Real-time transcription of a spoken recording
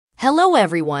Hello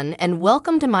everyone and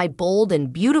welcome to my bold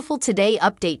and beautiful today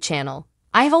update channel.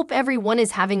 I hope everyone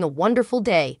is having a wonderful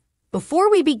day.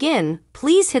 Before we begin,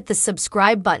 please hit the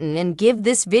subscribe button and give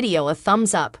this video a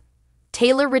thumbs up.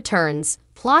 Taylor returns,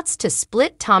 plots to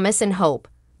split Thomas and Hope.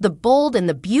 The bold and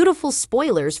the beautiful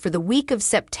spoilers for the week of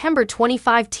September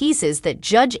 25 teases that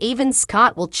Judge Avon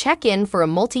Scott will check in for a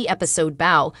multi-episode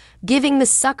bow, giving the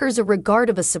suckers a regard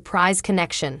of a surprise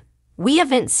connection. We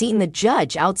haven't seen the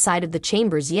judge outside of the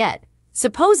chambers yet.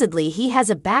 Supposedly, he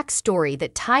has a backstory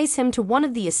that ties him to one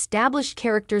of the established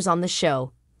characters on the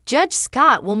show. Judge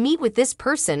Scott will meet with this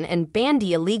person and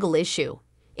bandy a legal issue.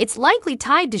 It's likely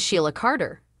tied to Sheila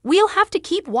Carter. We'll have to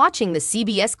keep watching the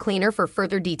CBS Cleaner for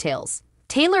further details.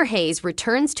 Taylor Hayes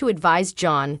returns to advise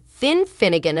John Finn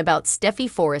Finnegan about Steffy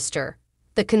Forrester.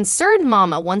 The concerned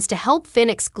mama wants to help Finn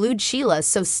exclude Sheila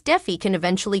so Steffy can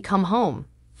eventually come home.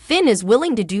 Finn is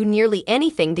willing to do nearly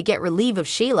anything to get relief of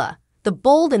Sheila. The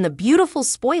bold and the beautiful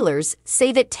spoilers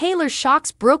say that Taylor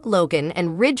shocks Brooke Logan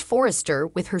and Ridge Forrester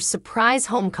with her surprise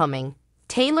homecoming.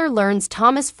 Taylor learns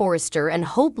Thomas Forrester and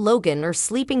Hope Logan are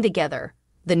sleeping together.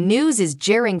 The news is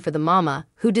jarring for the mama,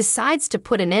 who decides to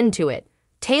put an end to it.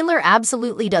 Taylor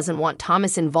absolutely doesn't want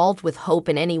Thomas involved with Hope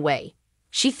in any way.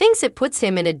 She thinks it puts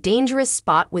him in a dangerous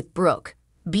spot with Brooke.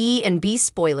 B&B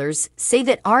spoilers say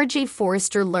that RJ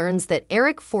Forrester learns that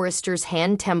Eric Forrester's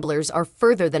hand tremblers are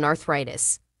further than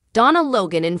arthritis. Donna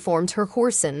Logan informs her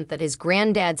whoreson that his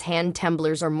granddad's hand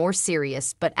tremblers are more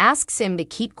serious but asks him to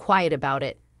keep quiet about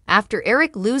it. After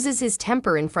Eric loses his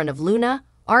temper in front of Luna,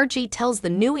 RJ tells the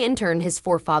new intern his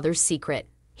forefather's secret.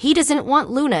 He doesn't want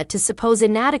Luna to suppose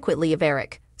inadequately of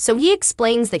Eric, so he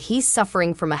explains that he's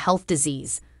suffering from a health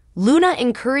disease. Luna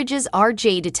encourages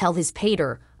RJ to tell his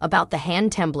pater about the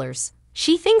hand tremblers.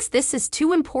 She thinks this is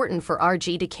too important for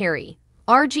RJ to carry.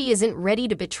 RJ isn't ready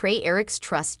to betray Eric's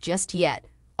trust just yet.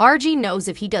 RJ knows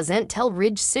if he doesn't tell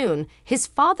Ridge soon, his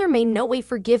father may no way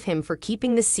forgive him for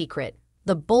keeping the secret.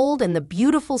 The bold and the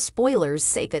beautiful spoilers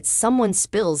say that someone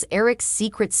spills Eric's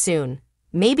secret soon.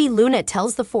 Maybe Luna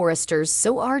tells the Forresters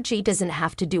so RJ doesn't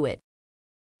have to do it.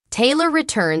 Taylor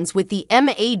returns with the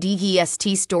maddest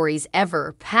stories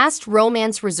ever. Past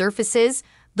romance resurfaces.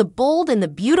 The bold and the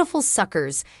beautiful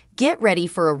suckers get ready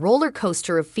for a roller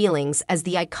coaster of feelings as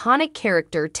the iconic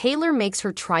character Taylor makes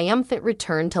her triumphant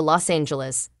return to Los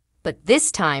Angeles. But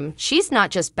this time, she's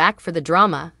not just back for the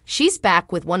drama, she's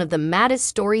back with one of the maddest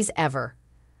stories ever.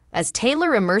 As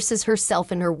Taylor immerses herself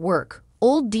in her work,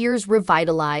 old dears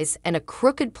revitalize and a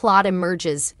crooked plot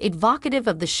emerges, evocative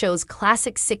of the show's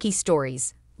classic sicky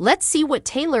stories. Let's see what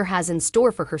Taylor has in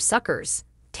store for her suckers.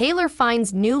 Taylor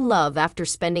finds new love after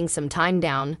spending some time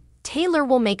down. Taylor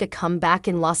will make a comeback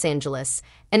in Los Angeles,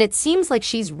 and it seems like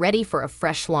she's ready for a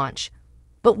fresh launch.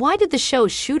 But why did the show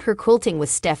shoot her quilting with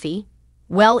Steffy?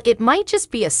 Well, it might just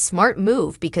be a smart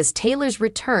move because Taylor's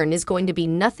return is going to be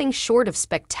nothing short of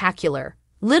spectacular.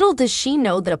 Little does she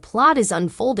know that a plot is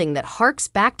unfolding that harks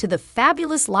back to the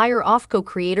fabulous Liar Off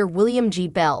co-creator William G.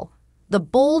 Bell. The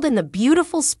bold and the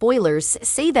beautiful spoilers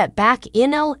say that back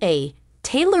in L.A.,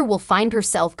 Taylor will find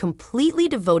herself completely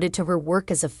devoted to her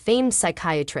work as a famed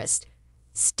psychiatrist.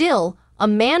 Still, a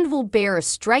man will bear a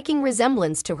striking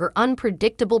resemblance to her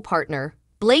unpredictable partner.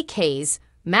 Blake Hayes,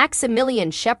 Maximilian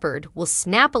Shepard, will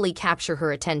snappily capture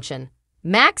her attention.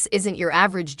 Max isn't your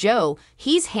average Joe,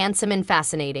 he's handsome and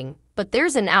fascinating. But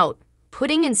there's an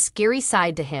out-putting and scary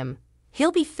side to him.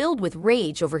 He'll be filled with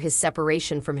rage over his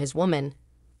separation from his woman,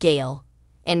 Gail.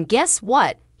 And guess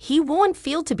what? He won't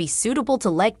feel to be suitable to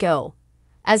let go.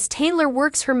 As Taylor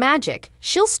works her magic,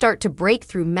 she'll start to break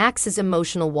through Max's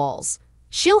emotional walls.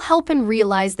 She'll help him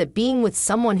realize that being with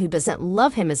someone who doesn't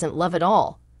love him isn't love at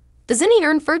all. Doesn't he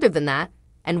earn further than that?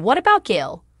 And what about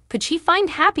Gail? Could she find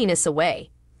happiness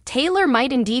away? Taylor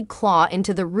might indeed claw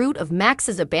into the root of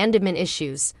Max's abandonment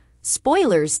issues.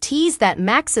 Spoilers tease that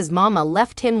Max's mama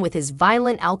left him with his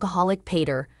violent alcoholic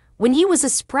pater when he was a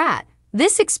sprat.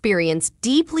 This experience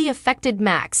deeply affected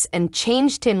Max and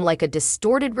changed him like a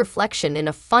distorted reflection in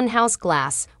a funhouse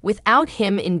glass without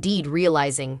him indeed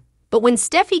realizing. But when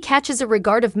Steffy catches a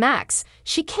regard of Max,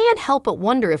 she can't help but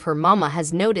wonder if her mama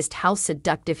has noticed how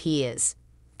seductive he is.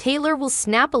 Taylor will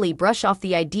snappily brush off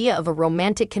the idea of a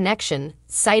romantic connection,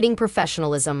 citing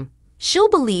professionalism. She'll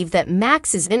believe that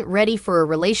Max isn't ready for a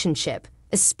relationship,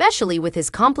 especially with his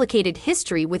complicated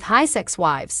history with high-sex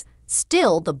wives.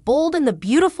 Still, the bold and the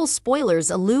beautiful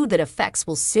spoilers allude that effects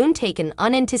will soon take an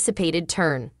unanticipated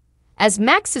turn. As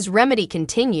Max's remedy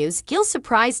continues, Gil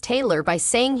surprised Taylor by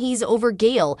saying he's over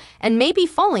Gail and may be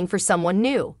falling for someone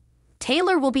new.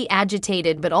 Taylor will be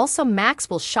agitated, but also Max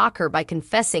will shock her by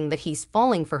confessing that he's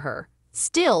falling for her.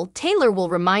 Still, Taylor will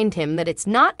remind him that it's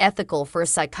not ethical for a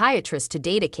psychiatrist to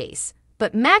date a case.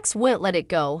 But Max won't let it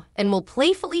go and will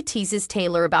playfully tease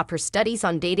Taylor about her studies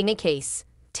on dating a case.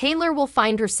 Taylor will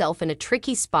find herself in a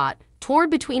tricky spot, torn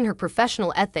between her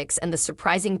professional ethics and the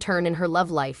surprising turn in her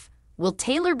love life. Will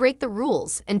Taylor break the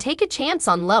rules and take a chance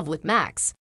on love with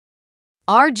Max?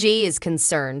 RJ is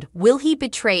concerned. Will he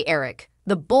betray Eric?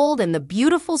 The bold and the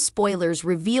beautiful spoilers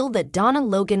reveal that Donna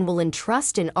Logan will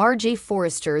entrust in RJ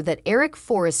Forrester that Eric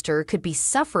Forrester could be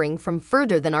suffering from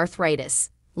further than arthritis.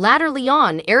 Latterly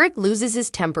on, Eric loses his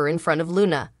temper in front of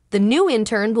Luna. The new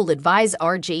intern will advise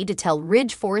RJ to tell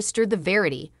Ridge Forrester the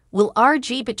verity. Will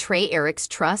RJ betray Eric's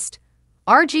trust?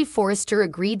 RJ Forrester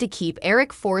agreed to keep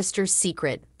Eric Forrester's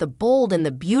secret. The bold and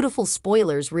the beautiful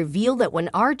spoilers reveal that when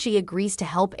RJ agrees to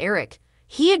help Eric,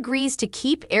 he agrees to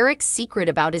keep Eric's secret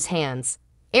about his hands.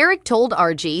 Eric told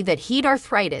RJ that he'd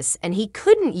arthritis and he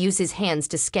couldn't use his hands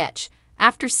to sketch.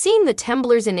 After seeing the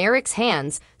temblors in Eric's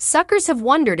hands, suckers have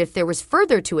wondered if there was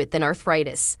further to it than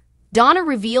arthritis. Donna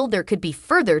revealed there could be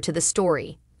further to the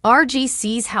story. RJ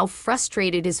sees how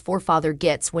frustrated his forefather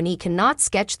gets when he cannot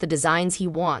sketch the designs he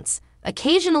wants.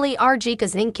 Occasionally, RJ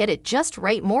doesn't get it just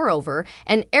right moreover,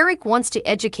 and Eric wants to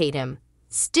educate him.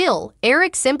 Still,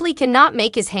 Eric simply cannot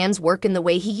make his hands work in the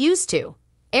way he used to.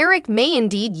 Eric may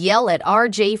indeed yell at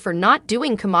RJ for not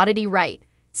doing commodity right.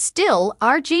 Still,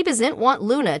 RJ doesn't want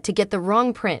Luna to get the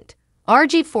wrong print.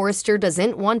 RJ Forrester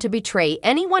doesn't want to betray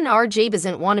anyone. RJ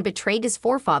doesn't want to betray his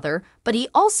forefather, but he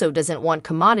also doesn't want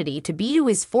commodity to be to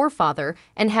his forefather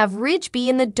and have Ridge be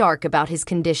in the dark about his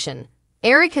condition.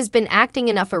 Eric has been acting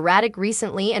enough erratic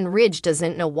recently and Ridge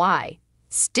doesn't know why.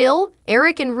 Still,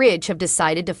 Eric and Ridge have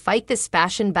decided to fight this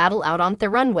fashion battle out on the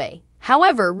runway.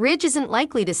 However, Ridge isn't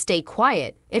likely to stay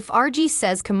quiet if RJ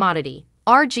says commodity.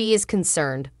 RJ is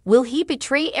concerned. Will he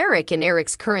betray Eric in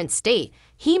Eric's current state?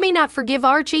 He may not forgive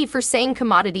RJ for saying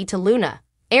commodity to Luna.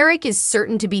 Eric is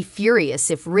certain to be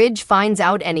furious if Ridge finds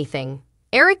out anything.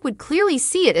 Eric would clearly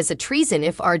see it as a treason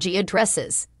if RJ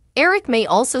addresses. Eric may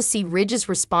also see Ridge's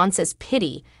response as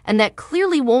pity, and that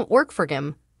clearly won't work for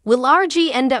him. Will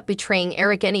RJ end up betraying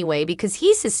Eric anyway because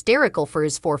he's hysterical for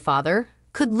his forefather?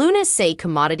 Could Luna say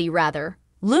commodity rather?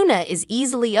 Luna is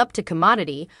easily up to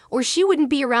commodity, or she wouldn't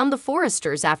be around the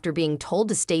Forresters after being told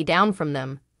to stay down from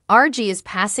them. RJ is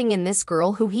passing in this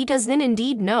girl who he doesn't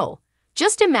indeed know.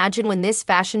 Just imagine when this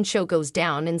fashion show goes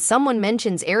down and someone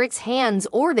mentions Eric's hands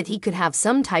or that he could have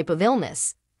some type of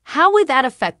illness. How would that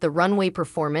affect the runway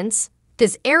performance?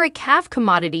 Does Eric have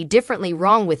commodity differently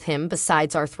wrong with him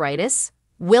besides arthritis?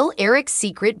 Will Eric's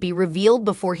secret be revealed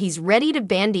before he's ready to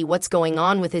bandy what's going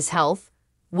on with his health?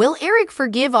 Will Eric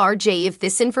forgive RJ if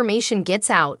this information gets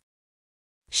out?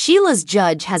 Sheila's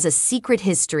judge has a secret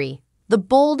history. The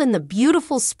bold and the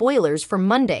beautiful spoilers for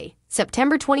Monday,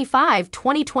 September 25,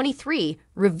 2023,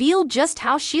 reveal just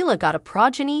how Sheila got a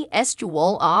progeny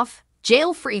estual off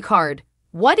jail-free card.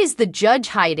 What is the judge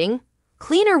hiding?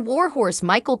 Cleaner warhorse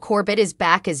Michael Corbett is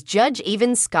back as Judge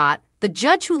Avon Scott, the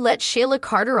judge who let Sheila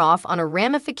Carter off on a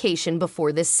ramification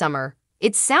before this summer.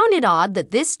 It sounded odd that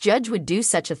this judge would do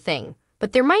such a thing,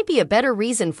 but there might be a better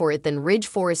reason for it than Ridge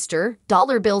Forrester,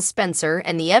 Dollar Bill Spencer,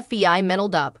 and the FBI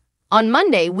meddled up. On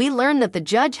Monday, we learned that the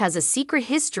judge has a secret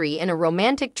history and a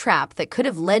romantic trap that could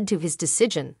have led to his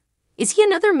decision. Is he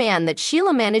another man that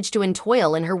Sheila managed to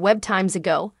entoil in her web times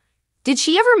ago? Did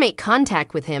she ever make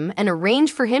contact with him and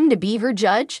arrange for him to be her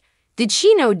judge? Did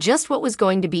she know just what was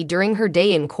going to be during her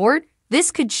day in court? This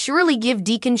could surely give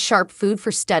Deacon Sharp food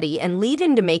for study and lead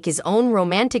him to make his own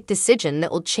romantic decision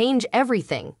that will change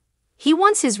everything. He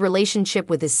wants his relationship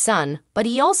with his son, but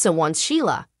he also wants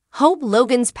Sheila. Hope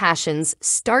Logan's passions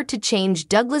start to change.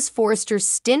 Douglas Forrester's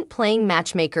stint playing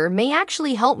matchmaker may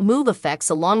actually help move effects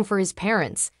along for his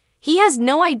parents. He has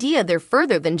no idea they're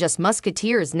further than just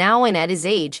musketeers now, and at his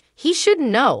age, he shouldn't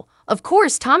know. Of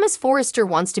course, Thomas Forrester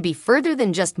wants to be further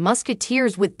than just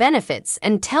musketeers with benefits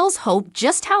and tells Hope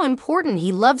just how important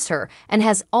he loves her and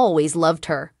has always loved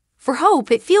her. For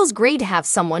Hope, it feels great to have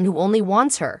someone who only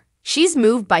wants her. She's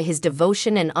moved by his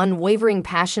devotion and unwavering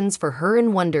passions for her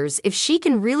and wonders if she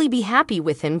can really be happy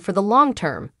with him for the long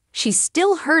term. She's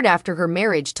still hurt after her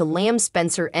marriage to Lamb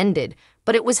Spencer ended,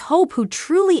 but it was Hope who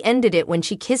truly ended it when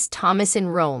she kissed Thomas in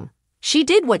Rome. She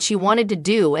did what she wanted to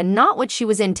do and not what she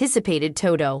was anticipated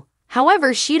to.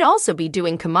 However, she'd also be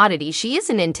doing commodity she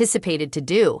isn't anticipated to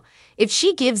do if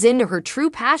she gives in to her true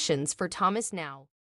passions for Thomas now.